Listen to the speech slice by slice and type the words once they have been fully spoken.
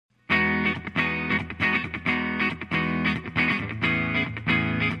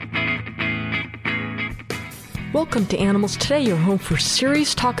Welcome to Animals Today, your home for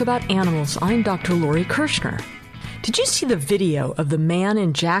serious talk about animals. I'm Dr. Lori Kirshner. Did you see the video of the man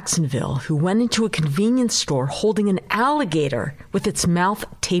in Jacksonville who went into a convenience store holding an alligator with its mouth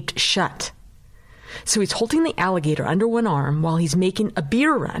taped shut? So he's holding the alligator under one arm while he's making a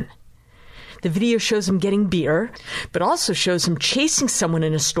beer run. The video shows him getting beer, but also shows him chasing someone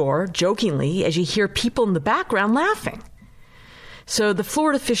in a store, jokingly, as you hear people in the background laughing. So the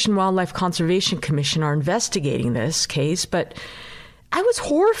Florida Fish and Wildlife Conservation Commission are investigating this case, but I was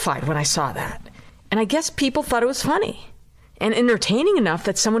horrified when I saw that. And I guess people thought it was funny and entertaining enough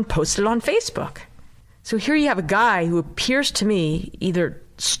that someone posted it on Facebook. So here you have a guy who appears to me either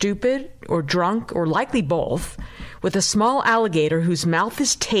stupid or drunk or likely both, with a small alligator whose mouth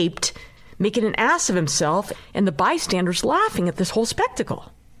is taped, making an ass of himself, and the bystanders laughing at this whole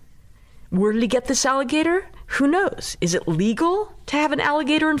spectacle. Where did he get this alligator? Who knows? Is it legal to have an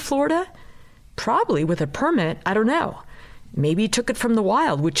alligator in Florida? Probably with a permit. I don't know. Maybe he took it from the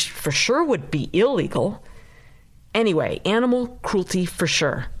wild, which for sure would be illegal. Anyway, animal cruelty for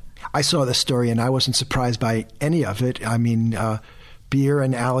sure. I saw this story and I wasn't surprised by any of it. I mean, beer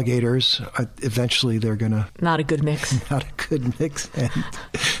and alligators, eventually they're going to... Not a good mix. Not a good mix. And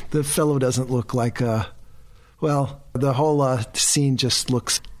the fellow doesn't look like the whole scene just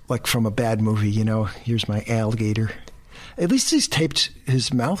looks like from a bad movie, you know. Here's my alligator. At least he's taped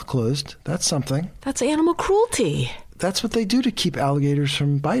his mouth closed. That's something. That's animal cruelty. That's what they do to keep alligators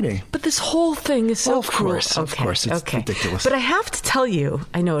from biting. But this whole thing is so cruel. Of course, it's ridiculous. But I have to tell you,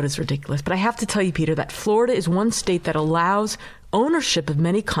 I know it is ridiculous, but I have to tell you, Peter, that Florida is one state that allows ownership of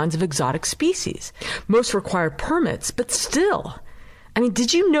many kinds of exotic species. Most require permits, but still. I mean,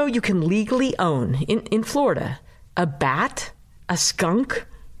 did you know you can legally own, in Florida, a bat, a skunk,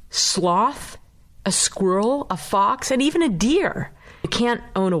 sloth, a squirrel, a fox, and even a deer? You can't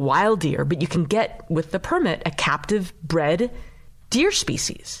own a wild deer, but you can get, with the permit, a captive bred deer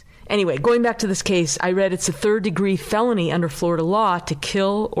species. Anyway, going back to this case, I read it's a third-degree felony under Florida law to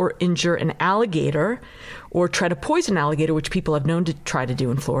kill or injure an alligator or try to poison an alligator, which people have known to try to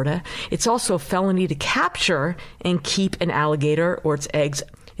do in Florida. It's also a felony to capture and keep an alligator or its eggs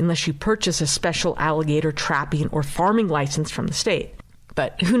unless you purchase a special alligator trapping or farming license from the state.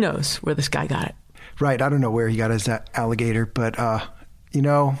 But who knows where this guy got it. Right. I don't know where he got his alligator, but,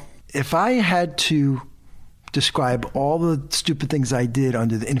 if I had to describe all the stupid things I did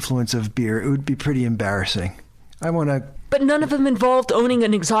under the influence of beer, it would be pretty embarrassing. But none of them involved owning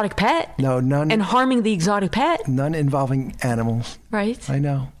an exotic pet. No, none. And harming the exotic pet. None involving animals. Right. I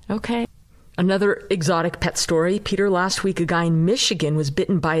know. Okay. Another exotic pet story. Peter, last week a guy in Michigan was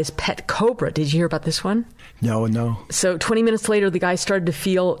bitten by his pet cobra. Did you hear about this one? No. So 20 minutes later, the guy started to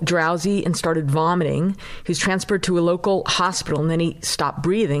feel drowsy and started vomiting. He was transferred to a local hospital, and then he stopped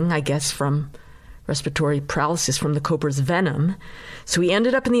breathing, I guess from respiratory paralysis from the cobra's venom. So he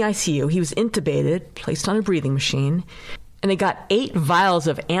ended up in the ICU. He was intubated, placed on a breathing machine, and they got 8 vials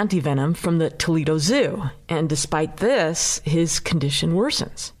of antivenom from the Toledo Zoo. And despite this, his condition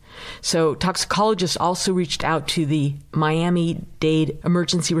worsens. So toxicologists also reached out to the Miami-Dade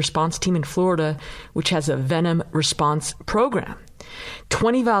Emergency Response Team in Florida, which has a venom response program.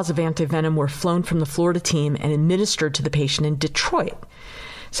 20 vials of antivenom were flown from the Florida team and administered to the patient in Detroit.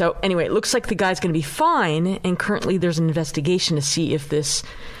 So anyway, it looks like the guy's going to be fine, and currently there's an investigation to see if this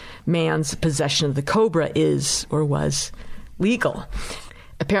man's possession of the cobra is or was legal.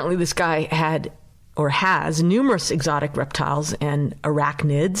 Apparently this guy had or has numerous exotic reptiles and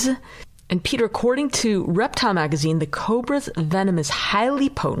arachnids. And Peter, according to Reptile Magazine, the cobra's venom is highly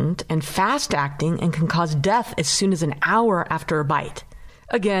potent and fast-acting and can cause death as soon as an hour after a bite.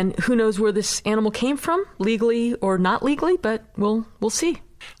 Again, who knows where this animal came from, legally or not legally, but we'll see.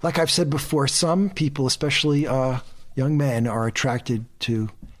 Like I've said before, some people, especially young men, are attracted to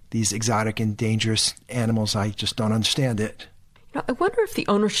these exotic and dangerous animals. I just don't understand it. I wonder if the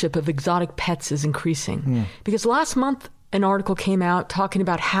ownership of exotic pets is increasing. Because last month, an article came out talking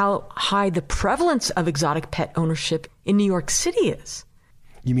about how high the prevalence of exotic pet ownership in New York City is.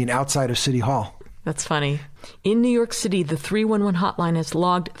 You mean outside of City Hall? That's funny. In New York City, the 311 hotline has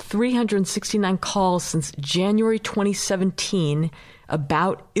logged 369 calls since January 2017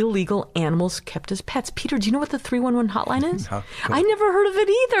 about illegal animals kept as pets. Peter, do you know what the 311 hotline is? No. I never heard of it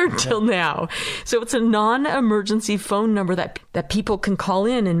either until now. So it's a non-emergency phone number that people can call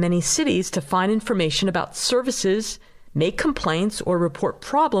in many cities to find information about services, make complaints, or report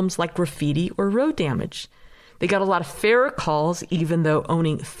problems like graffiti or road damage. They got a lot of ferret calls, even though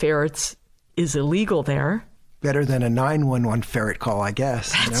owning ferrets is illegal there. Better than a 911 ferret call, I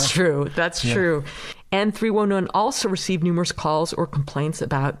guess. That's true. That's true. And 311 also received numerous calls or complaints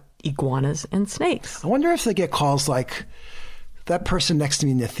about iguanas and snakes. I wonder if they get calls like, that person next to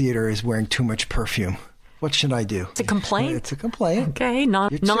me in the theater is wearing too much perfume. What should I do? It's a complaint? It's a complaint. Okay,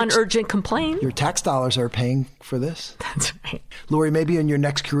 non-urgent complaint. Your tax dollars are paying for this. That's right. Lori, maybe in your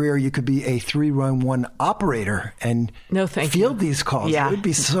next career you could be a 311 operator and field these calls. Yeah. It would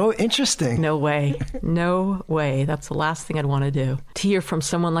be so interesting. No way. No way. That's the last thing I'd want to do. To hear from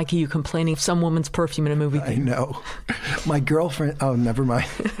someone like you complaining of some woman's perfume in a movie theater. I know. My girlfriend... Oh, never mind.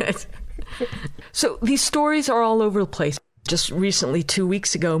 So these stories are all over the place. Just recently, 2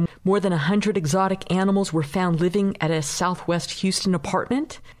 weeks ago, more than 100 exotic animals were found living at a Southwest Houston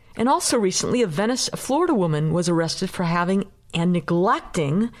apartment. And also recently, a Venice, Florida woman was arrested for having and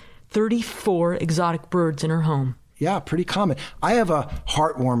neglecting 34 exotic birds in her home. Yeah, pretty common. I have a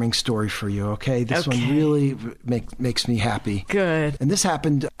heartwarming story for you, okay? This one really makes me happy. Good. And this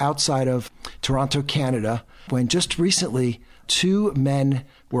happened outside of Toronto, Canada, when just recently 2 men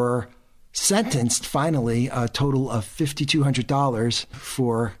were sentenced, finally, a total of $5,200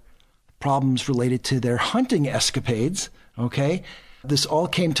 for problems related to their hunting escapades, okay? This all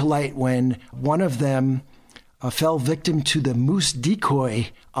came to light when one of them fell victim to the moose decoy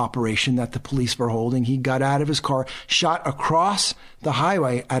operation that the police were holding. He got out of his car, shot across the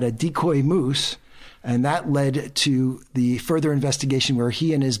highway at a decoy moose, and that led to the further investigation where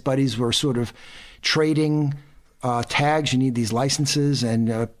he and his buddies were sort of trading tags. You need these licenses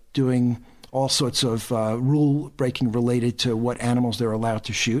and doing all sorts of rule breaking related to what animals they're allowed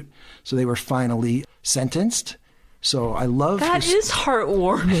to shoot. So they were finally sentenced. So I love that is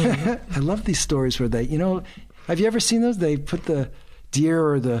heartwarming. I love these stories where they, have you ever seen those? They put the deer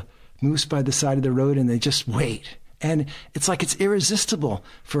or the moose by the side of the road and they just wait. And it's like it's irresistible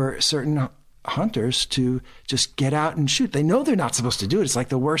for certain hunters to just get out and shoot. They know they're not supposed to do it. It's like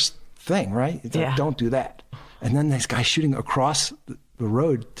the worst thing, right? It's like, don't do that. And then this guy shooting across the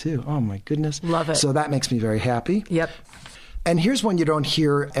road, too. Oh, my goodness. Love it. So that makes me very happy. Yep. And here's one you don't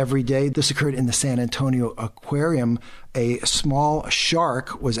hear every day. This occurred in the San Antonio Aquarium. A small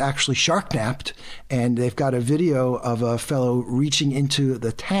shark was actually shark-napped, and they've got a video of a fellow reaching into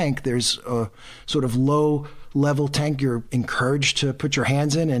the tank. There's a sort of low-level tank you're encouraged to put your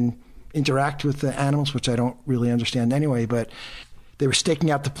hands in and interact with the animals, which I don't really understand anyway, but they were staking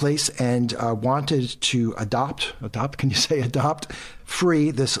out the place and wanted to adopt,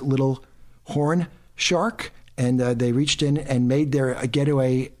 free this little horn shark. And they reached in and made their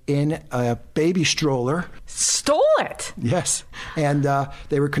getaway in a baby stroller. Stole it? Yes. And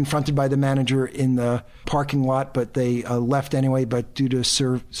they were confronted by the manager in the parking lot, but they left anyway. But due to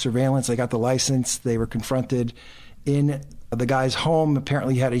surveillance, they got the license. They were confronted in the guy's home.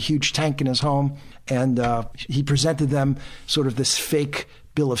 Apparently, he had a huge tank in his home. And he presented them sort of this fake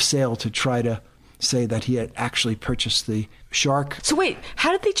bill of sale to try to say that he had actually purchased the shark. So wait,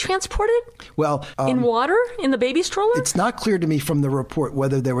 how did they transport it? Well, in water? In the baby stroller? It's not clear to me from the report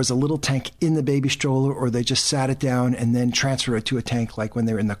whether there was a little tank in the baby stroller or they just sat it down and then transferred it to a tank like when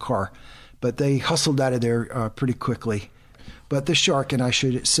they were in the car. But they hustled out of there pretty quickly. But the shark, and I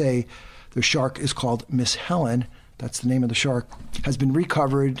should say the shark is called Miss Helen, that's the name of the shark, has been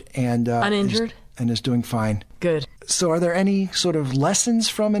recovered and uninjured? Is doing fine. Good. So are there any sort of lessons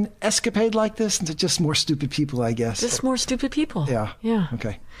from an escapade like this? Into just more stupid people, I guess. Just more stupid people. Yeah. Yeah.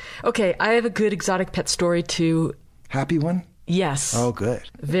 Okay. Okay, I have a good exotic pet story too. Happy one? Yes. Oh, good.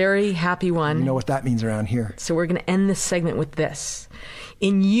 Very happy one. You know what that means around here. So we're going to end this segment with this.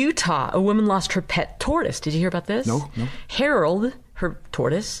 In Utah, a woman lost her pet tortoise. Did you hear about this? No. Harold, her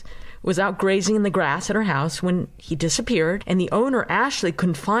tortoise, was out grazing in the grass at her house when he disappeared, and the owner, Ashley,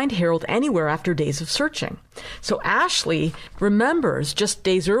 couldn't find Harold anywhere after days of searching. So Ashley remembers just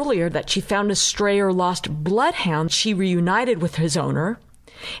days earlier that she found a stray or lost bloodhound. She reunited with his owner,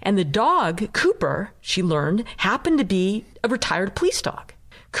 and the dog, Cooper, she learned, happened to be a retired police dog.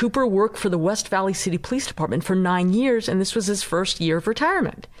 Cooper worked for the West Valley City Police Department for 9 years, and this was his first year of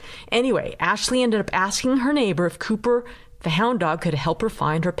retirement. Anyway, Ashley ended up asking her neighbor if Cooper, the hound dog, could help her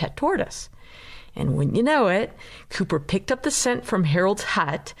find her pet tortoise. And wouldn't you know it, Cooper picked up the scent from Harold's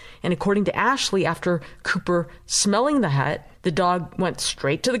hut, and according to Ashley, after Cooper smelling the hut, the dog went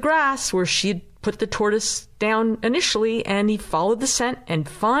straight to the grass where she'd put the tortoise down initially, and he followed the scent and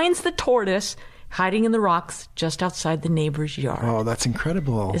finds the tortoise hiding in the rocks just outside the neighbor's yard. Oh, that's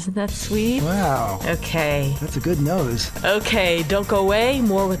incredible. Isn't that sweet? Wow. Okay. That's a good nose. Okay, don't go away.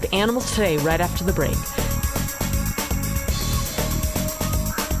 More with Animals Today right after the break.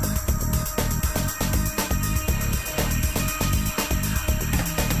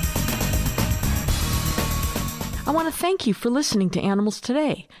 I want to thank you for listening to Animals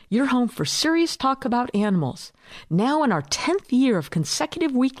Today, your home for serious talk about animals. Now in our 10th year of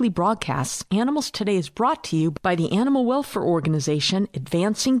consecutive weekly broadcasts, Animals Today is brought to you by the animal welfare organization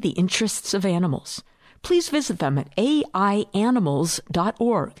Advancing the Interests of Animals. Please visit them at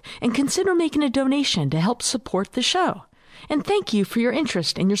aianimals.org and consider making a donation to help support the show. And thank you for your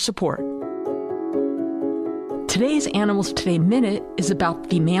interest and your support. Today's Animals Today Minute is about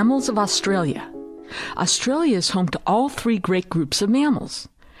the mammals of Australia. Australia is home to all three great groups of mammals: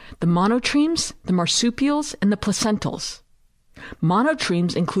 the monotremes, the marsupials, and the placentals.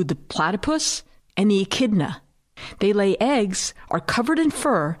 Monotremes include the platypus and the echidna. They lay eggs, are covered in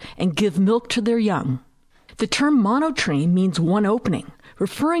fur, and give milk to their young. The term monotreme means one opening,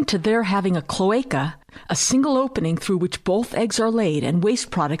 referring to their having a cloaca, a single opening through which both eggs are laid and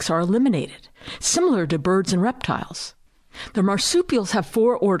waste products are eliminated, similar to birds and reptiles. The marsupials have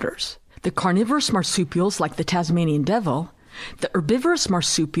four orders: the carnivorous marsupials, like the Tasmanian devil; the herbivorous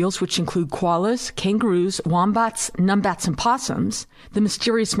marsupials, which include koalas, kangaroos, wombats, numbats, and possums; the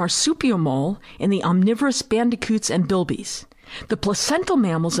mysterious marsupial mole; and the omnivorous bandicoots and bilbies. The placental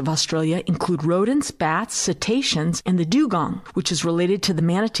mammals of Australia include rodents, bats, cetaceans, and the dugong, which is related to the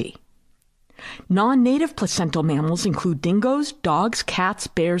manatee. Non-native placental mammals include dingoes, dogs, cats,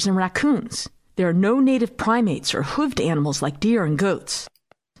 bears, and raccoons. There are no native primates or hoofed animals like deer and goats.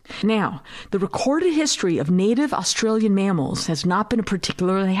 Now, the recorded history of native Australian mammals has not been a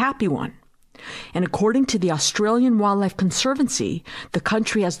particularly happy one. And according to the Australian Wildlife Conservancy, the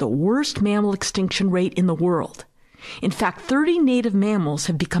country has the worst mammal extinction rate in the world. In fact, 30 native mammals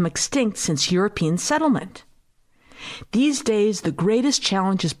have become extinct since European settlement. These days, the greatest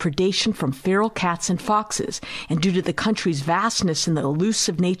challenge is predation from feral cats and foxes, and due to the country's vastness and the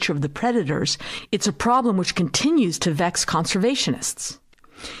elusive nature of the predators, it's a problem which continues to vex conservationists.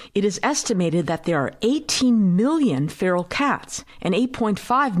 It is estimated that there are 18 million feral cats and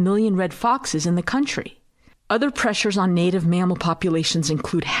 8.5 million red foxes in the country. Other pressures on native mammal populations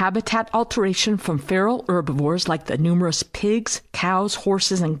include habitat alteration from feral herbivores like the numerous pigs, cows,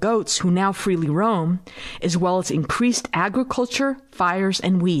 horses, and goats who now freely roam, as well as increased agriculture, fires,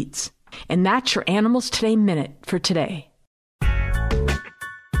 and weeds. And that's your Animals Today Minute for today.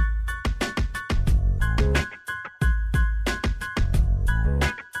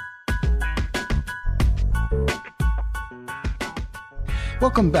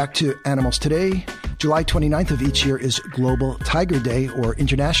 Welcome back to Animals Today. July 29th of each year is Global Tiger Day, or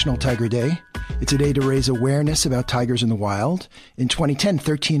International Tiger Day. It's a day to raise awareness about tigers in the wild. In 2010,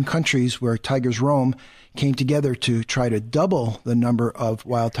 13 countries where tigers roam came together to try to double the number of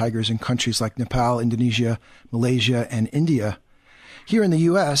wild tigers in countries like Nepal, Indonesia, Malaysia, and India. Here in the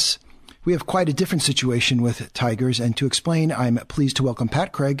U.S., we have quite a different situation with tigers, and to explain, I'm pleased to welcome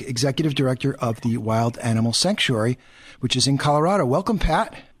Pat Craig, Executive Director of the Wild Animal Sanctuary, which is in Colorado. Welcome,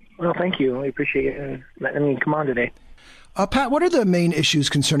 Pat. Well, thank you. I appreciate it. Letting me come on today. Pat, what are the main issues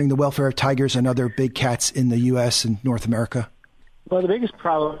concerning the welfare of tigers and other big cats in the U.S. and North America? Well, the biggest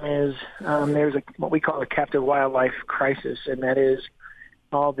problem is there's what we call a captive wildlife crisis, and that is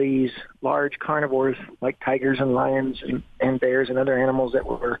all these large carnivores like tigers and lions and bears and other animals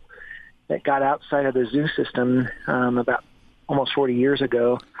that got outside of the zoo system about almost 40 years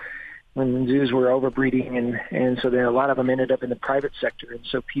ago, when zoos were overbreeding, and so then a lot of them ended up in the private sector. And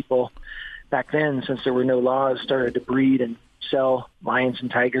so people back then, since there were no laws, started to breed and sell lions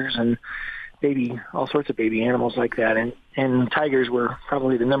and tigers and all sorts of baby animals like that. And tigers were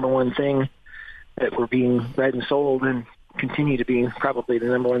probably the number one thing that were being bred and sold, and continue to be probably the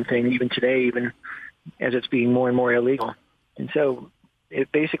number one thing even today, even as it's being more and more illegal. And so it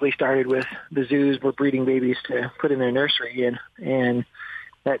basically started with the zoos were breeding babies to put in their nursery, and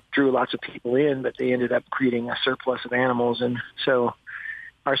that drew lots of people in, but they ended up creating a surplus of animals. And so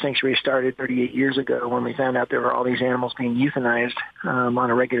our sanctuary started 38 years ago when we found out there were all these animals being euthanized on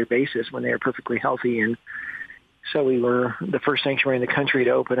a regular basis when they were perfectly healthy. And so we were the first sanctuary in the country to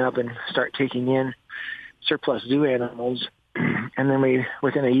open up and start taking in surplus zoo animals. And then we,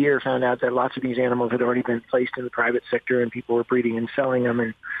 within a year, found out that lots of these animals had already been placed in the private sector, and people were breeding and selling them.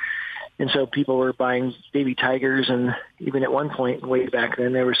 And so people were buying baby tigers, and even at one point, way back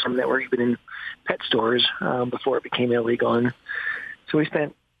then, there were some that were even in pet stores before it became illegal. And so we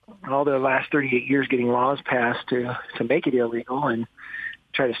spent all the last 38 years getting laws passed to make it illegal and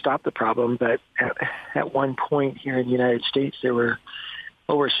try to stop the problem. But at one point here in the United States, there were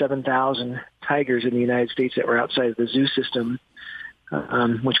over 7,000 tigers in the United States that were outside of the zoo system,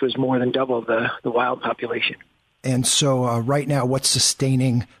 which was more than double the wild population. And so right now, what's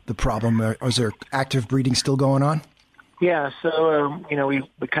sustaining the problem? Is there active breeding still going on? Yeah, so,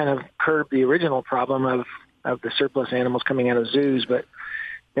 we kind of curbed the original problem of of the surplus animals coming out of zoos. But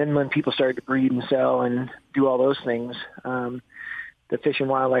then when people started to breed and sell and do all those things, the Fish and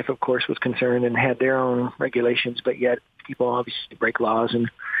Wildlife, of course, was concerned and had their own regulations, but yet people obviously break laws and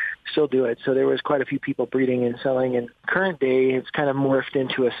still do it. So there was quite a few people breeding and selling. And current day, it's kind of morphed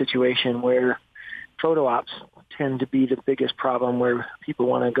into a situation where photo ops tend to be the biggest problem, where people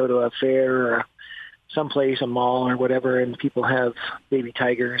want to go to a fair or someplace, a mall or whatever, and people have baby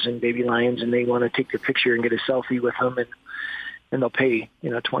tigers and baby lions, and they want to take their picture and get a selfie with them, and they'll pay,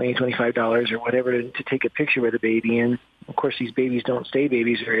 $20, $25 or whatever to take a picture with a baby. And of course, these babies don't stay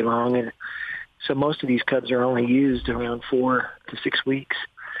babies very long, and so most of these cubs are only used around 4 to 6 weeks,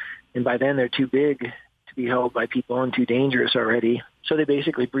 and by then they're too big to be held by people and too dangerous already. So they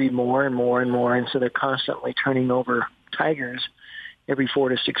basically breed more and more and more, and so they're constantly turning over tigers. Every 4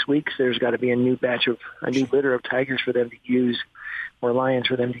 to 6 weeks, there's got to be a new litter of tigers for them to use, or lions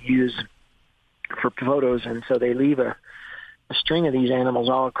for them to use for photos. And so they leave a string of these animals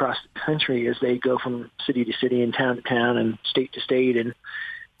all across the country as they go from city to city and town to town and state to state. And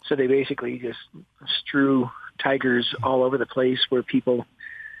so they basically just strew tigers all over the place, where people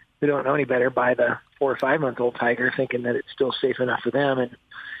who don't know any better buy the 4 or 5 month old tiger thinking that it's still safe enough for them. And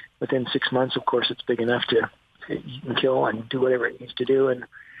within 6 months, of course, it's big enough to eat and kill and do whatever it needs to do. And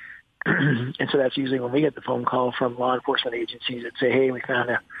and so that's usually when we get the phone call from law enforcement agencies that say, hey, we found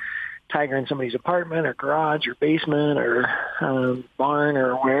a tiger in somebody's apartment or garage or basement or barn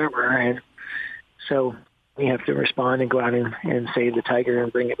or wherever. And so we have to respond and go out and save the tiger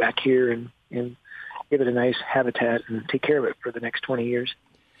and bring it back here and give it a nice habitat and take care of it for the next 20 years.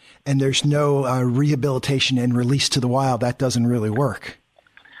 And there's no rehabilitation and release to the wild. That doesn't really work.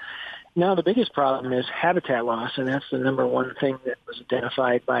 No, the biggest problem is habitat loss, and that's the number one thing that was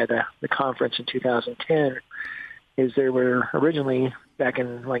identified by the conference in 2010, is there were originally, back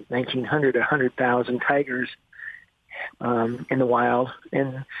in like 1900, 100,000 tigers in the wild.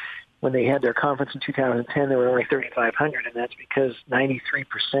 And when they had their conference in 2010, there were only 3,500, and that's because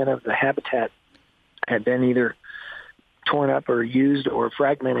 93% of the habitat had been either torn up or used or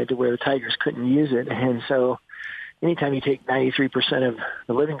fragmented to where the tigers couldn't use it. And so anytime you take 93% of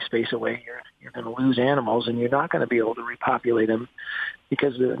the living space away, you're going to lose animals, and you're not going to be able to repopulate them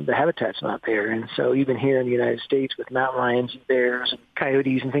because the habitat's not there. And so even here in the United States with mountain lions and bears and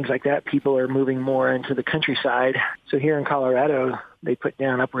coyotes and things like that, people are moving more into the countryside. So here in Colorado, they put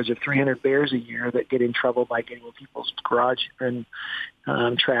down upwards of 300 bears a year that get in trouble by getting in people's garage and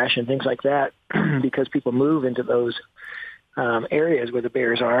trash and things like that because people move into those areas where the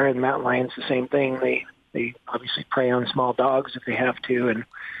bears are. And mountain lions, the same thing. They obviously prey on small dogs if they have to, and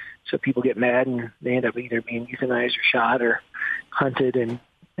so people get mad and they end up either being euthanized or shot or hunted, and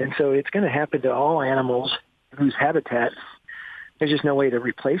so it's going to happen to all animals whose habitat, there's just no way to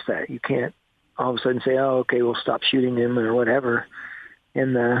replace that. You can't all of a sudden say, oh, okay, we'll stop shooting them or whatever.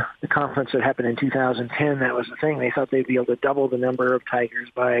 In the conference that happened in 2010, that was the thing. They thought they'd be able to double the number of tigers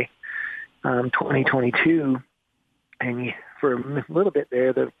by 2022, and for a little bit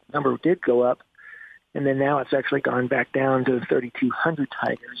there, the number did go up. And then now it's actually gone back down to 3,200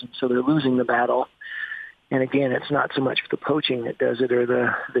 tigers, and so they're losing the battle. And again, it's not so much the poaching that does it or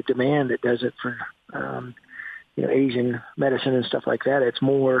the demand that does it for Asian medicine and stuff like that. It's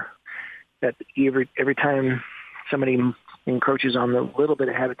more that every time somebody encroaches on the little bit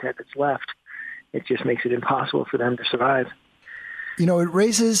of habitat that's left, it just makes it impossible for them to survive. It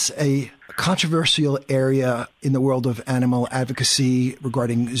raises a controversial area in the world of animal advocacy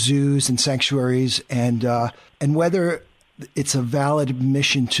regarding zoos and sanctuaries, and whether it's a valid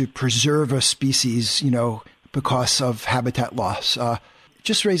mission to preserve a species, because of habitat loss. It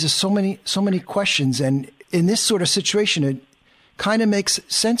just raises so many questions, and in this sort of situation, it kind of makes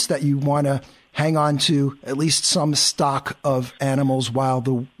sense that you want to hang on to at least some stock of animals while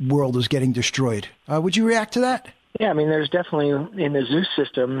the world is getting destroyed. Would you react to that? Yeah, I mean, there's definitely, in the zoo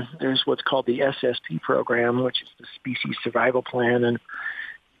system, there's what's called the SSP program, which is the Species Survival Plan,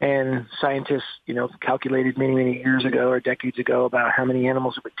 and scientists, calculated many, many years ago or decades ago about how many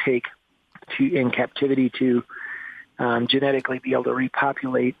animals it would take in captivity to genetically be able to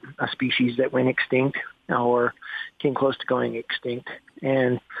repopulate a species that went extinct or came close to going extinct.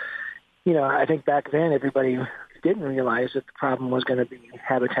 And, I think back then everybody didn't realize that the problem was going to be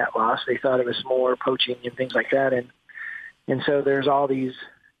habitat loss. They thought it was more poaching and things like that. And so there's all these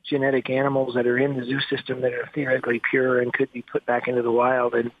genetic animals that are in the zoo system that are theoretically pure and could be put back into the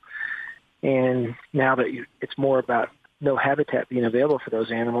wild. And now that it's more about no habitat being available for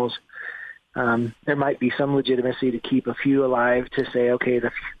those animals, there might be some legitimacy to keep a few alive to say, okay, the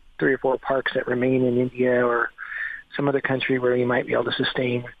 3 or 4 parks that remain in India or some other country where you might be able to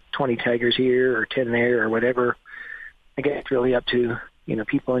sustain 20 tigers here or 10 there or whatever. I guess it's really up to,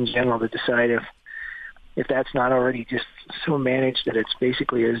 people in general to decide if that's not already just so managed that it's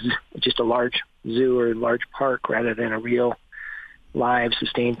basically just a large zoo or a large park rather than a real live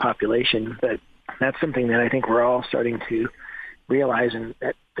sustained population. But that's something that I think we're all starting to realize, and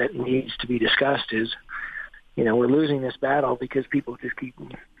that needs to be discussed is, we're losing this battle because people just keep,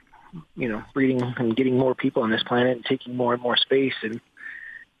 breeding and getting more people on this planet and taking more and more space. And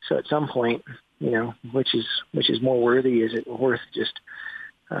so at some point, which is more worthy? Is it worth just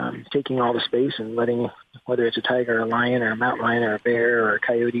taking all the space and letting, whether it's a tiger or a lion or a mountain lion or a bear or a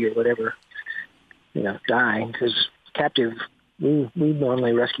coyote or whatever, die? Because captive, we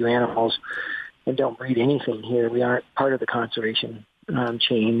normally rescue animals and don't breed anything here. We aren't part of the conservation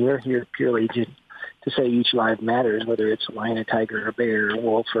chain. We're here purely to say each life matters, whether it's a lion, a tiger, a bear, a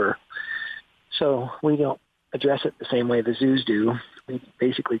wolf, so we don't address it the same way the zoos do. We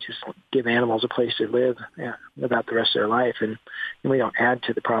basically just give animals a place to live about the rest of their life, and we don't add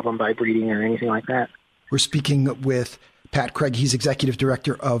to the problem by breeding or anything like that. We're speaking with Pat Craig. He's executive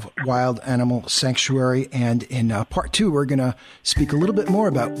director of Wild Animal Sanctuary, and in part 2, we're going to speak a little bit more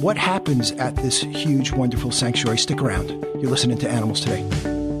about what happens at this huge, wonderful sanctuary. Stick around. You're listening to Animals Today.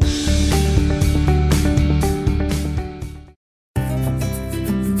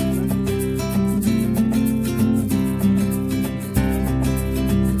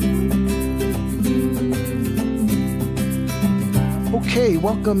 Okay,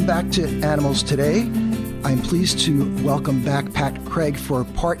 welcome back to Animals Today. I'm pleased to welcome back Pat Craig for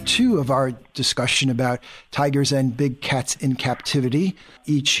part 2 of our discussion about tigers and big cats in captivity.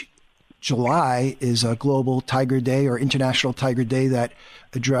 Each July is a Global Tiger Day or International Tiger Day that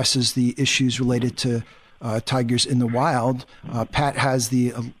addresses the issues related to tigers in the wild. Pat has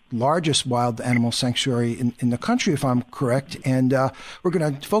the largest wild animal sanctuary in the country, if I'm correct, and we're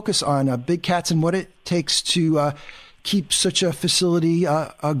going to focus on big cats and what it takes to keep such a facility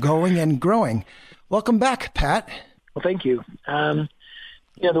going and growing. Welcome back, Pat. Well, thank you. The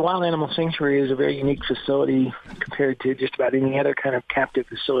Wild Animal Sanctuary is a very unique facility compared to just about any other kind of captive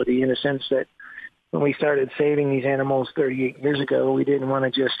facility, in the sense that when we started saving these animals 38 years ago, we didn't want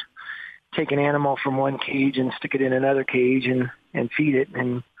to just take an animal from one cage and stick it in another cage and feed it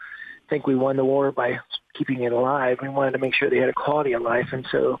and think we won the war by keeping it alive. We wanted to make sure they had a quality of life, and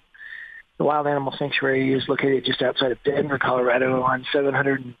so the Wild Animal Sanctuary is located just outside of Denver, Colorado, on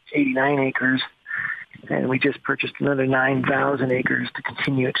 789 acres, and we just purchased another 9,000 acres to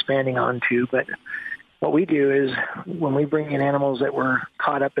continue expanding onto. But what we do is, when we bring in animals that were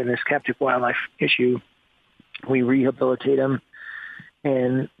caught up in this captive wildlife issue, we rehabilitate them,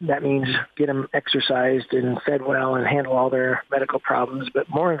 and that means get them exercised and fed well and handle all their medical problems. But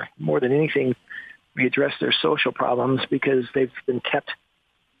more than anything, we address their social problems, because they've been kept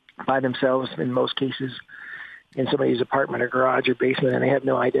by themselves in most cases in somebody's apartment or garage or basement, and they have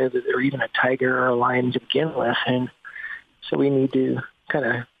no idea that they're even a tiger or a lion to begin with. And so we need to kind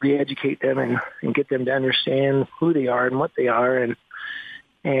of re-educate them and get them to understand who they are and what they are, and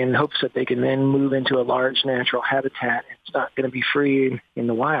in hopes that they can then move into a large natural habitat. It's not going to be free in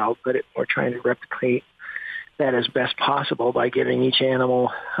the wild, but we're trying to replicate that as best possible by giving each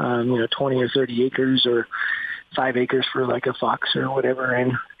animal 20 or 30 acres or 5 acres for like a fox or whatever,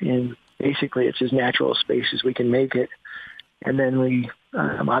 and basically it's as natural a space as we can make it. And then we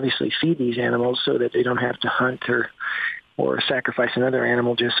obviously feed these animals so that they don't have to hunt or sacrifice another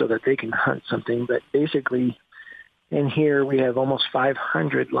animal just so that they can hunt something. But basically, in here we have almost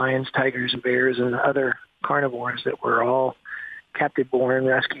 500 lions, tigers, and bears, and other carnivores that were all captive-born,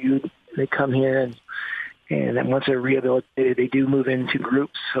 rescued. They come here, and then once they're rehabilitated, they do move into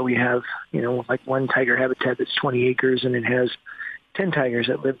groups. So we have, like one tiger habitat that's 20 acres, and it has 10 tigers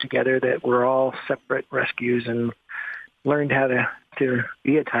that live together that were all separate rescues and learned how to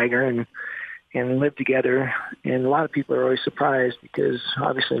be a tiger and live together. And a lot of people are always surprised, because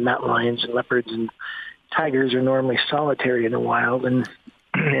obviously mountain lions and leopards and tigers are normally solitary in the wild, and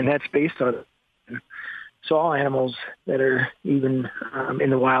that's based on it. So all animals that are even in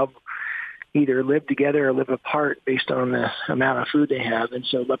the wild either live together or live apart based on the amount of food they have. And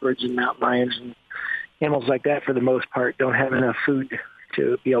so leopards and mountain lions and animals like that, for the most part, don't have enough food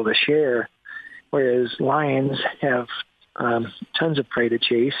to be able to share, whereas lions have tons of prey to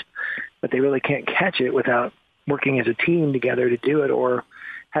chase, but they really can't catch it without working as a team together to do it, or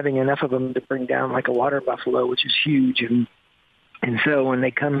having enough of them to bring down like a water buffalo, which is huge. And so when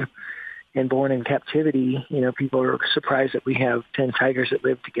they come and born in captivity, people are surprised that we have 10 tigers that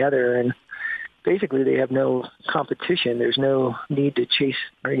live together, and basically they have no competition. There's no need to chase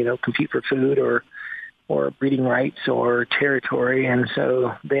or, compete for food or or breeding rights or territory, and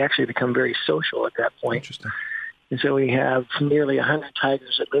so they actually become very social at that point. Interesting. And so we have nearly 100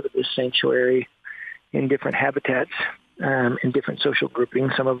 tigers that live at this sanctuary in different habitats, in different social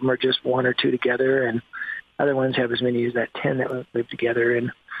groupings. Some of them are just one or two together, and other ones have as many as that 10 that live together.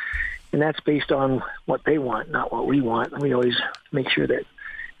 And that's based on what they want, not what we want. We always make sure that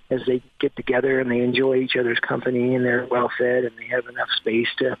as they get together and they enjoy each other's company and they're well fed and they have enough space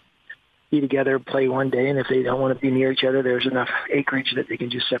to be together, play one day, and if they don't want to be near each other, there's enough acreage that they can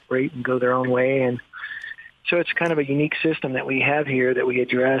just separate and go their own way. And so it's kind of a unique system that we have here that we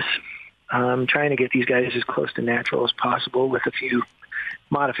address, trying to get these guys as close to natural as possible with a few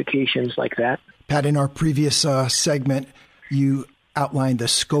modifications like that. Pat, in our previous segment, you outlined the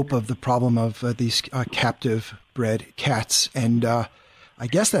scope of the problem of these captive bred cats, and I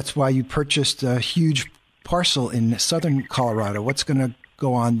guess that's why you purchased a huge parcel in southern Colorado. What's going to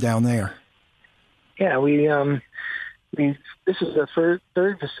go on down there? Yeah, this is the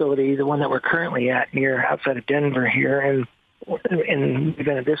third facility, the one that we're currently at outside of Denver here, and we've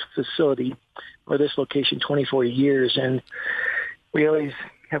been at this facility or this location 24 years, and we always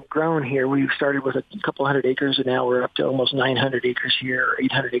have grown here. We've started with a couple hundred acres, and now we're up to almost 900 acres here, or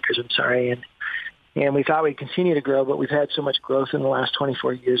 800 acres, I'm sorry, and we thought we'd continue to grow, but we've had so much growth in the last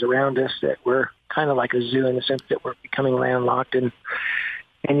 24 years around us that we're kind of like a zoo in the sense that we're becoming landlocked, and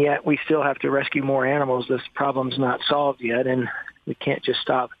yet we still have to rescue more animals. This problem's not solved yet, and we can't just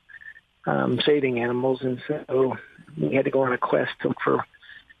stop saving animals. And so we had to go on a quest to look for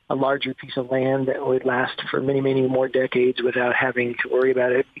a larger piece of land that would last for many, many more decades without having to worry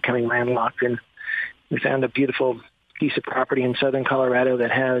about it becoming landlocked. And we found a beautiful piece of property in southern Colorado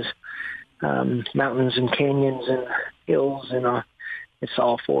that has mountains and canyons and hills, and it's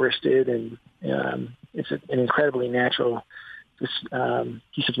all forested, and it's an incredibly natural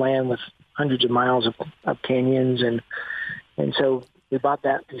piece of land with hundreds of miles of canyons, and so we bought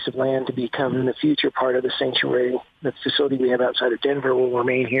that piece of land to become the future part of the sanctuary. The facility we have outside of Denver will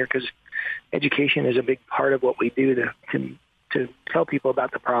remain here because education is a big part of what we do to tell people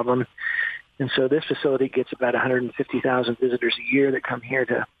about the problem. And so this facility gets about 150,000 visitors a year that come here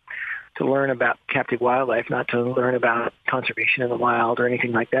to learn about captive wildlife, not to learn about conservation in the wild or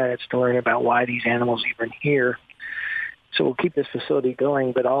anything like that. It's to learn about why these animals are even here. So we'll keep this facility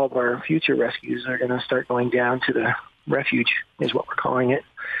going, but all of our future rescues are going to start going down to the refuge, is what we're calling it.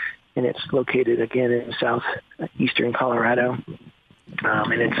 And it's located, again, in southeastern Colorado.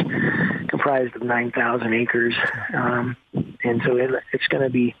 And it's comprised of 9,000 acres. And so it's going to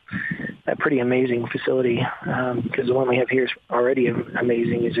be a pretty amazing facility because the one we have here is already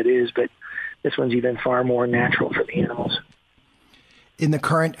amazing as it is, but this one's even far more natural for the animals. In the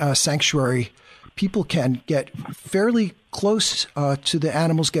current sanctuary, people can get fairly close to the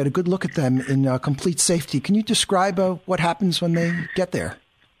animals, get a good look at them in complete safety. Can you describe what happens when they get there?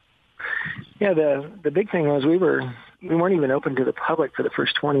 Yeah, the big thing was we weren't even open to the public for the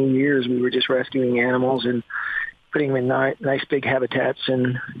first 20 years. We were just rescuing animals and putting them in nice big habitats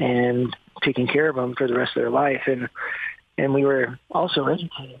and taking care of them for the rest of their life. And we were also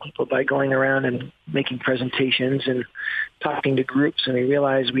educating people by going around and making presentations and talking to groups. And we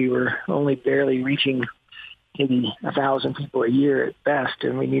realized we were only barely reaching maybe 1,000 people a year at best,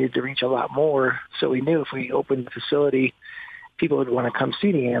 and we needed to reach a lot more. So we knew if we opened the facility, people would want to come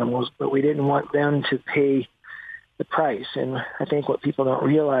see the animals, but we didn't want them to pay the price. And I think what people don't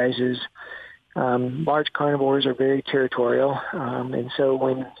realize is large carnivores are very territorial. And so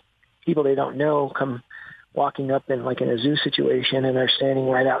when people they don't know come walking up in a zoo situation and are standing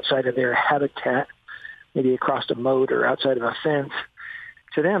right outside of their habitat, maybe across a moat or outside of a fence,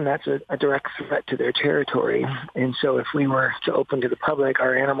 to them that's a direct threat to their territory. And so if we were to open to the public,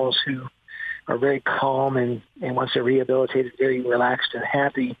 our animals who are very calm and once they're rehabilitated, very relaxed and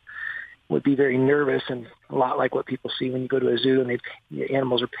happy, would be very nervous, and a lot like what people see when you go to a zoo and the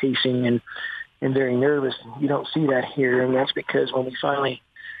animals are pacing and very nervous. You don't see that here, and that's because when we finally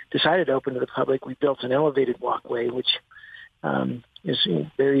decided to open to the public, we built an elevated walkway, which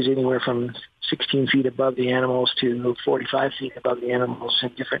varies anywhere from 16 feet above the animals to 45 feet above the animals in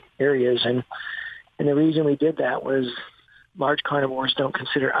different areas. And the reason we did that was large carnivores don't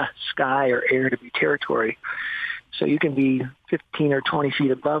consider sky or air to be territory. So you can be 15 or 20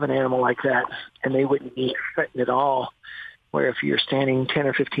 feet above an animal like that, and they wouldn't be threatened at all. Where if you're standing 10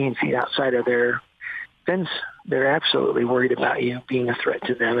 or 15 feet outside of their fence, they're absolutely worried about you being a threat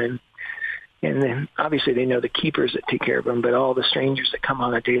to them. And then obviously they know the keepers that take care of them, but all the strangers that come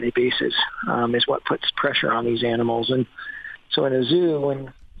on a daily basis is what puts pressure on these animals. And so in a zoo,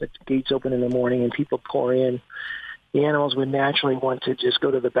 when the gates open in the morning and people pour in, the animals would naturally want to just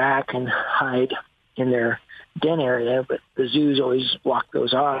go to the back and hide in their den area, but the zoos always block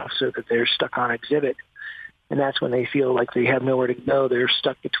those off so that they're stuck on exhibit. And that's when they feel like they have nowhere to go. They're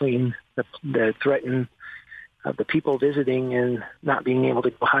stuck between the threat of the people visiting and not being able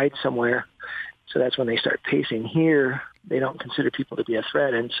to go hide somewhere. So that's when they start pacing. Here, they don't consider people to be a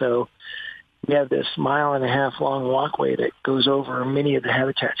threat. And so we have this 1.5 mile long walkway that goes over many of the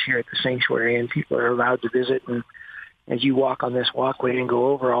habitats here at the sanctuary, and people are allowed to visit. And as you walk on this walkway and go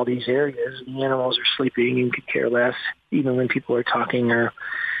over all these areas, the animals are sleeping and could care less, even when people are talking or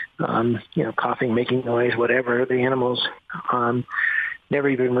coughing, making noise, whatever. The animals never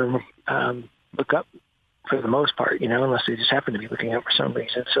even look up for the most part, unless they just happen to be looking up for some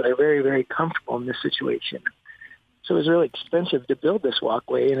reason. So they're very, very comfortable in this situation. So it was really expensive to build this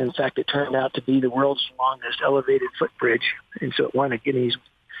walkway, and in fact, it turned out to be the world's longest elevated footbridge, and so it won a Guinness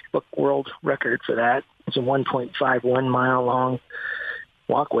Book World Record for that. It's a 1.51 mile long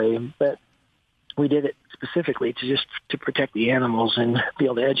walkway, but we did it specifically to protect the animals and be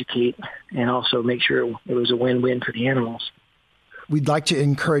able to educate and also make sure it was a win-win for the animals. We'd like to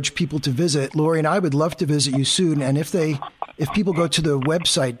encourage people to visit. Lori and I would love to visit you soon. And if people go to the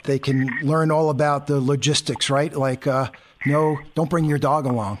website, they can learn all about the logistics, right? Like, no, don't bring your dog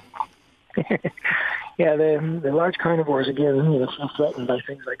along. Yeah, the large carnivores, again, feel threatened by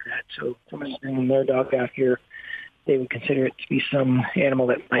things like that. So if somebody's bringing their dog out here, they would consider it to be some animal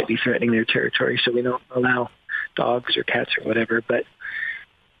that might be threatening their territory. So we don't allow dogs or cats or whatever. But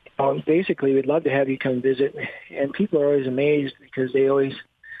basically, we'd love to have you come visit. And people are always amazed because they always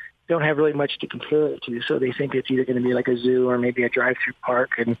don't have really much to compare it to. So they think it's either going to be like a zoo or maybe a drive-through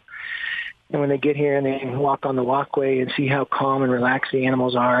park. And when they get here and they walk on the walkway and see how calm and relaxed the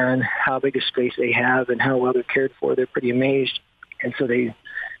animals are and how big a space they have and how well they're cared for, they're pretty amazed. And so they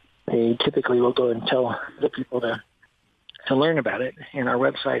typically will go and tell the people to learn about it. And our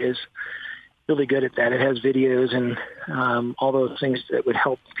website is really good at that. It has videos and all those things that would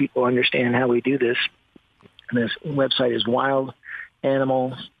help people understand how we do this. And this website is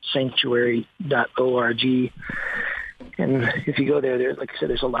wildanimalsanctuary.org. And if you go there, like I said,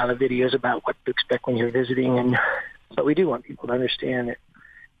 there's a lot of videos about what to expect when you're visiting. But we do want people to understand that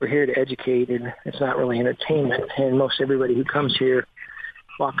we're here to educate, and it's not really entertainment. And most everybody who comes here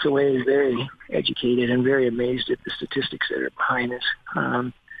walks away very educated and very amazed at the statistics that are behind this.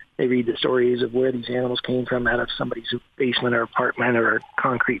 They read the stories of where these animals came from out of somebody's basement or apartment or a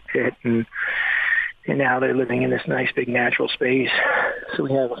concrete pit, and now they're living in this nice big natural space. So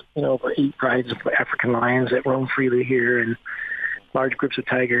we have over 8 prides of African lions that roam freely here, and large groups of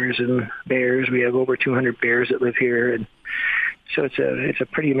tigers and bears. We have over 200 bears that live here, and so it's a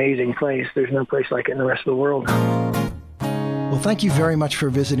pretty amazing place. There's no place like it in the rest of the world. Well, thank you very much for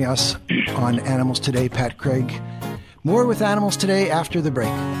visiting us on Animals Today, Pat Craig. More with Animals Today after the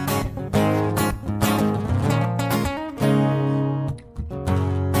break.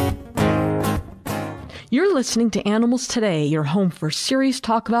 You're listening to Animals Today, your home for serious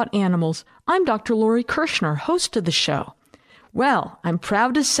talk about animals. I'm Dr. Lori Kirshner, host of the show. Well, I'm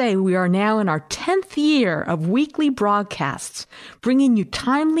proud to say we are now in our 10th year of weekly broadcasts, bringing you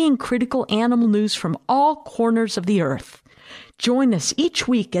timely and critical animal news from all corners of the earth. Join us each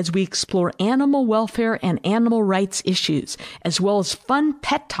week as we explore animal welfare and animal rights issues, as well as fun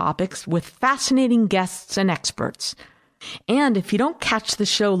pet topics with fascinating guests and experts. And if you don't catch the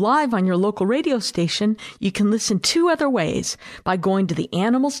show live on your local radio station, you can listen 2 other ways: by going to the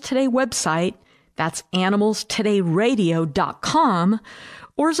Animals Today website, that's animalstodayradio.com,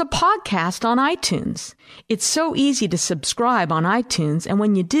 or as a podcast on iTunes. It's so easy to subscribe on iTunes, and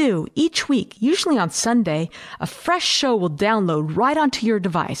when you do, each week, usually on Sunday, a fresh show will download right onto your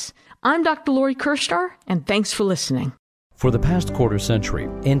device. I'm Dr. Lori Kirshner, and thanks for listening. For the past quarter century,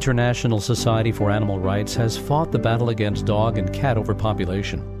 International Society for Animal Rights has fought the battle against dog and cat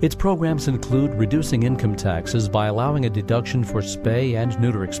overpopulation. Its programs include reducing income taxes by allowing a deduction for spay and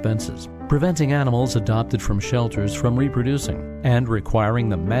neuter expenses, preventing animals adopted from shelters from reproducing, and requiring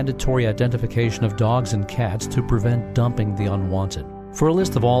the mandatory identification of dogs and cats to prevent dumping the unwanted. For a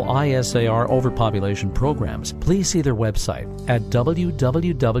list of all ISAR overpopulation programs, please see their website at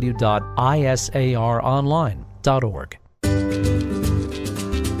www.isaronline.org.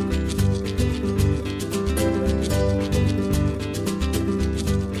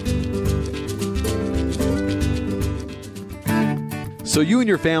 So you and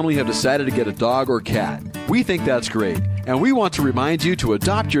your family have decided to get a dog or cat. We think that's great, and we want to remind you to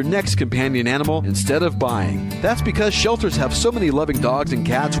adopt your next companion animal instead of buying. That's because shelters have so many loving dogs and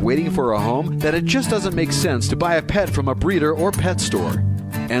cats waiting for a home that it just doesn't make sense to buy a pet from a breeder or pet store.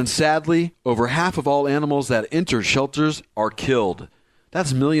 And sadly, over half of all animals that enter shelters are killed.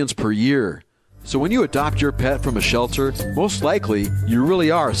 That's millions per year. So when you adopt your pet from a shelter, most likely you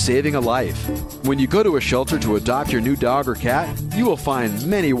really are saving a life. When you go to a shelter to adopt your new dog or cat, you will find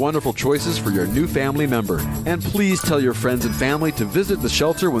many wonderful choices for your new family member. And please tell your friends and family to visit the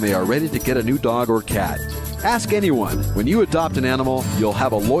shelter when they are ready to get a new dog or cat. Ask anyone. When you adopt an animal, you'll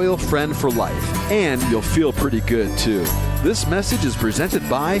have a loyal friend for life, and you'll feel pretty good too. This message is presented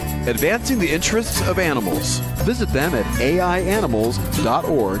by Advancing the Interests of Animals. Visit them at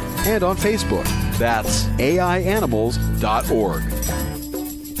aianimals.org and on Facebook. That's aianimals.org.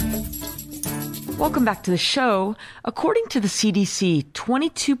 Welcome back to the show. According to the CDC,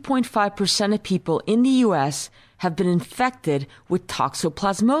 22.5% of people in the U.S. have been infected with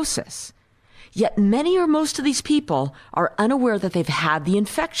toxoplasmosis. Yet many or most of these people are unaware that they've had the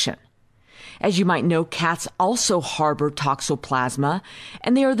infection. As you might know, cats also harbor toxoplasma,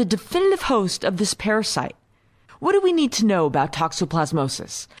 and they are the definitive host of this parasite. What do we need to know about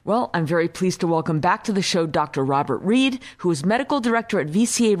toxoplasmosis? Well, I'm very pleased to welcome back to the show Dr. Robert Reed, who is medical director at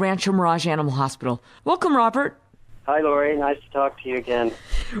VCA Rancho Mirage Animal Hospital. Welcome, Robert. Hi, Lori. Nice to talk to you again.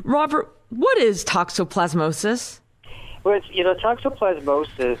 Robert, what is toxoplasmosis? Well,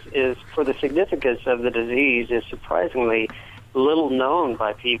 toxoplasmosis is, for the significance of the disease, is surprisingly little known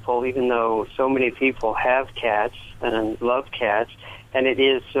by people, even though so many people have cats and love cats, and it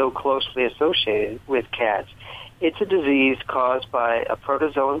is so closely associated with cats. It's a disease caused by a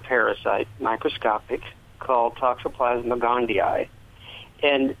protozoan parasite, microscopic, called Toxoplasma gondii.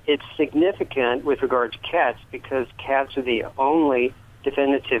 And it's significant with regard to cats because cats are the only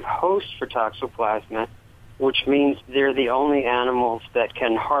definitive host for toxoplasma, which means they're the only animals that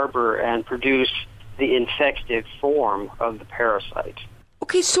can harbor and produce the infective form of the parasite.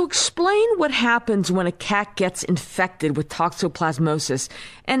 Okay, so explain what happens when a cat gets infected with toxoplasmosis,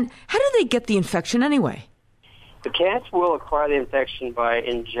 and how do they get the infection anyway? The cats will acquire the infection by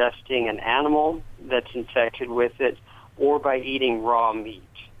ingesting an animal that's infected with it or by eating raw meat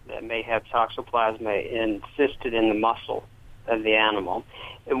that may have toxoplasma encysted in the muscle of the animal.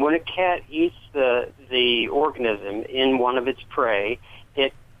 And when a cat eats the organism in one of its prey,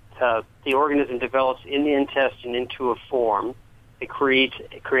 the organism develops in the intestine into a form. It creates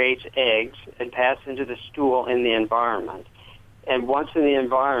eggs and passes into the stool in the environment. And once in the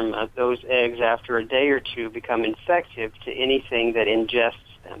environment, those eggs, after a day or two, become infective to anything that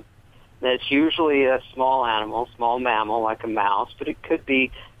ingests them. That's usually a small animal, small mammal like a mouse, but it could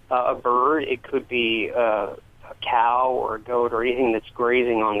be a bird, it could be a cow or a goat or anything that's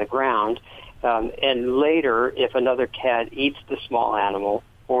grazing on the ground. And later, if another cat eats the small animal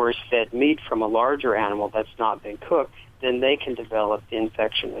or is fed meat from a larger animal that's not been cooked, then they can develop the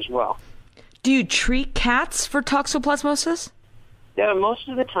infection as well. Do you treat cats for toxoplasmosis? Yeah, most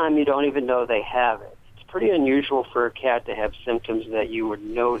of the time you don't even know they have it. It's pretty unusual for a cat to have symptoms that you would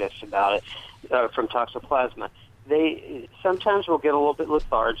notice about it from toxoplasma. They sometimes will get a little bit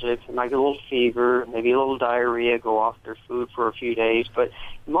lethargic, they might get a little fever, maybe a little diarrhea, go off their food for a few days, but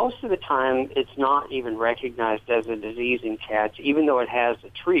most of the time it's not even recognized as a disease in cats, even though it has a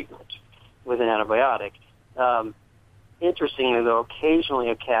treatment with an antibiotic. Interestingly, though,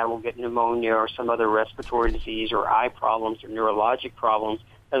 occasionally a cat will get pneumonia or some other respiratory disease or eye problems or neurologic problems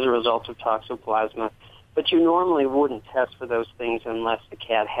as a result of toxoplasma, but you normally wouldn't test for those things unless the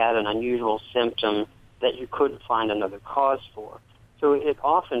cat had an unusual symptom that you couldn't find another cause for. So it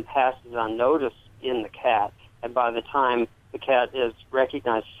often passes unnoticed in the cat, and by the time the cat is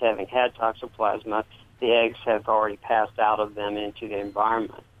recognized as having had toxoplasma, the eggs have already passed out of them into the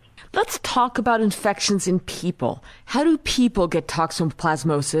environment. Let's talk about infections in people. How do people get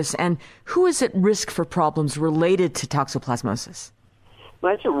toxoplasmosis, and who is at risk for problems related to toxoplasmosis?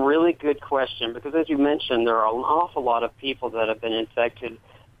 Well, that's a really good question because, as you mentioned, there are an awful lot of people that have been infected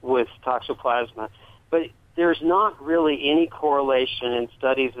with toxoplasma, but there's not really any correlation in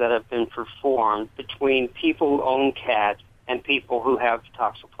studies that have been performed between people who own cats and people who have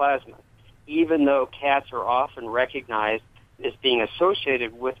toxoplasma. Even though cats are often recognized as being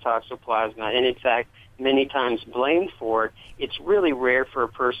associated with toxoplasma, and in fact, many times blamed for it, it's really rare for a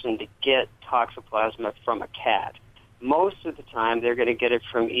person to get toxoplasma from a cat. Most of the time, they're going to get it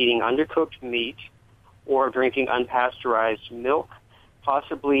from eating undercooked meat or drinking unpasteurized milk,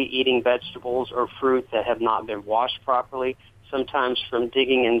 possibly eating vegetables or fruit that have not been washed properly, sometimes from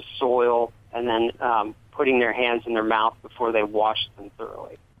digging in soil and then putting their hands in their mouth before they wash them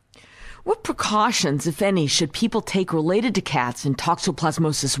thoroughly. What precautions, if any, should people take related to cats and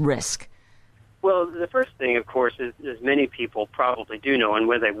toxoplasmosis risk? Well, the first thing, of course, is many people probably do know, and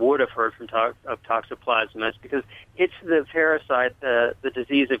where they would have heard of Toxoplasma, is because it's the parasite, the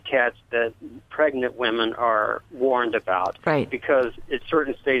disease of cats that pregnant women are warned about. Right. Because at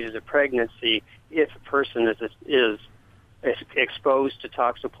certain stages of pregnancy, if a person is exposed to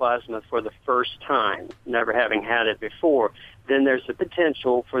Toxoplasma for the first time, never having had it before, then there's a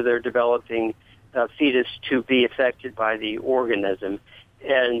potential for their developing fetus to be affected by the organism.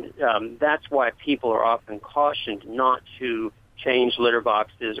 And that's why people are often cautioned not to change litter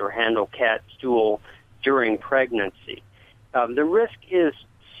boxes or handle cat stool during pregnancy. The risk is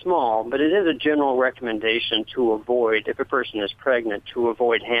small, but it is a general recommendation to avoid, if a person is pregnant, to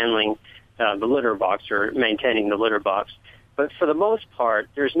avoid handling the litter box or maintaining the litter box. But for the most part,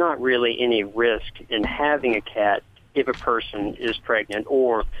 there's not really any risk in having a cat if a person is pregnant,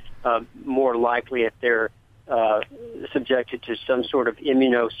 or more likely if they're subjected to some sort of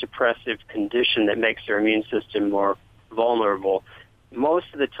immunosuppressive condition that makes their immune system more vulnerable. Most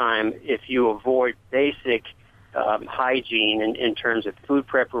of the time, if you avoid basic hygiene in terms of food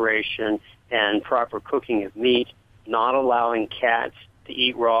preparation and proper cooking of meat, not allowing cats to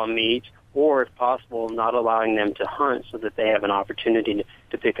eat raw meat, or if possible, not allowing them to hunt so that they have an opportunity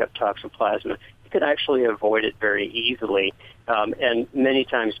to pick up Toxoplasma, you could actually avoid it very easily. And many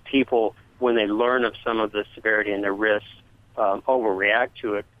times people, when they learn of some of the severity and the risks, overreact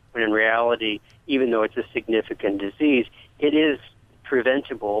to it, when in reality, even though it's a significant disease, it is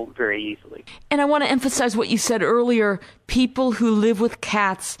preventable very easily. And I want to emphasize what you said earlier. People who live with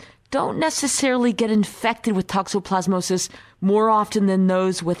cats don't necessarily get infected with toxoplasmosis more often than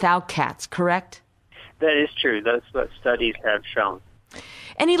those without cats, correct? That is true. That's what studies have shown.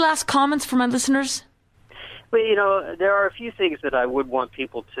 Any last comments for my listeners? Well, there are a few things that I would want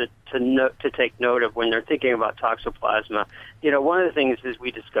people to take note of when they're thinking about Toxoplasma. One of the things, as we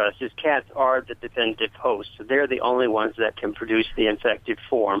discussed, is cats are the definitive host. So they're the only ones that can produce the infected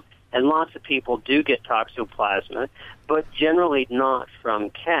form. And lots of people do get Toxoplasma, but generally not from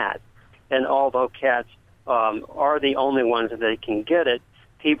cats. And although cats are the only ones that can get it,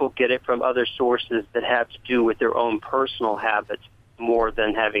 people get it from other sources that have to do with their own personal habits more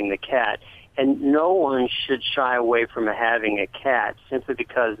than having the cat. And no one should shy away from having a cat simply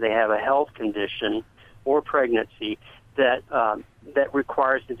because they have a health condition or pregnancy that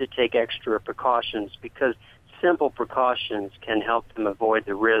requires them to take extra precautions, because simple precautions can help them avoid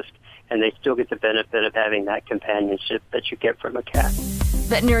the risk, and they still get the benefit of having that companionship that you get from a cat.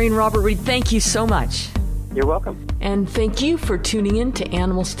 Veterinarian Robert Reed, thank you so much. You're welcome. And thank you for tuning in to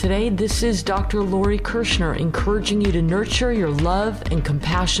Animals Today. This is Dr. Lori Kirshner, encouraging you to nurture your love and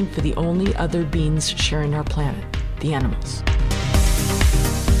compassion for the only other beings sharing our planet, the animals.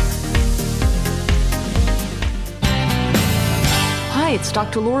 Hi, it's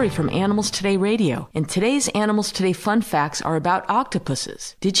Dr. Lori from Animals Today Radio, and today's Animals Today fun facts are about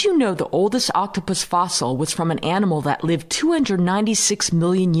octopuses. Did you know the oldest octopus fossil was from an animal that lived 296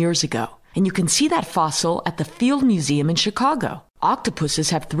 million years ago? And you can see that fossil at the Field Museum in Chicago. Octopuses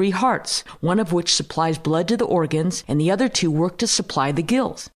have 3 hearts, one of which supplies blood to the organs, and the other 2 work to supply the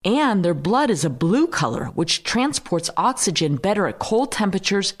gills. And their blood is a blue color, which transports oxygen better at cold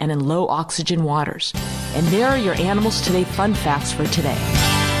temperatures and in low oxygen waters. And there are your Animals Today fun facts for today.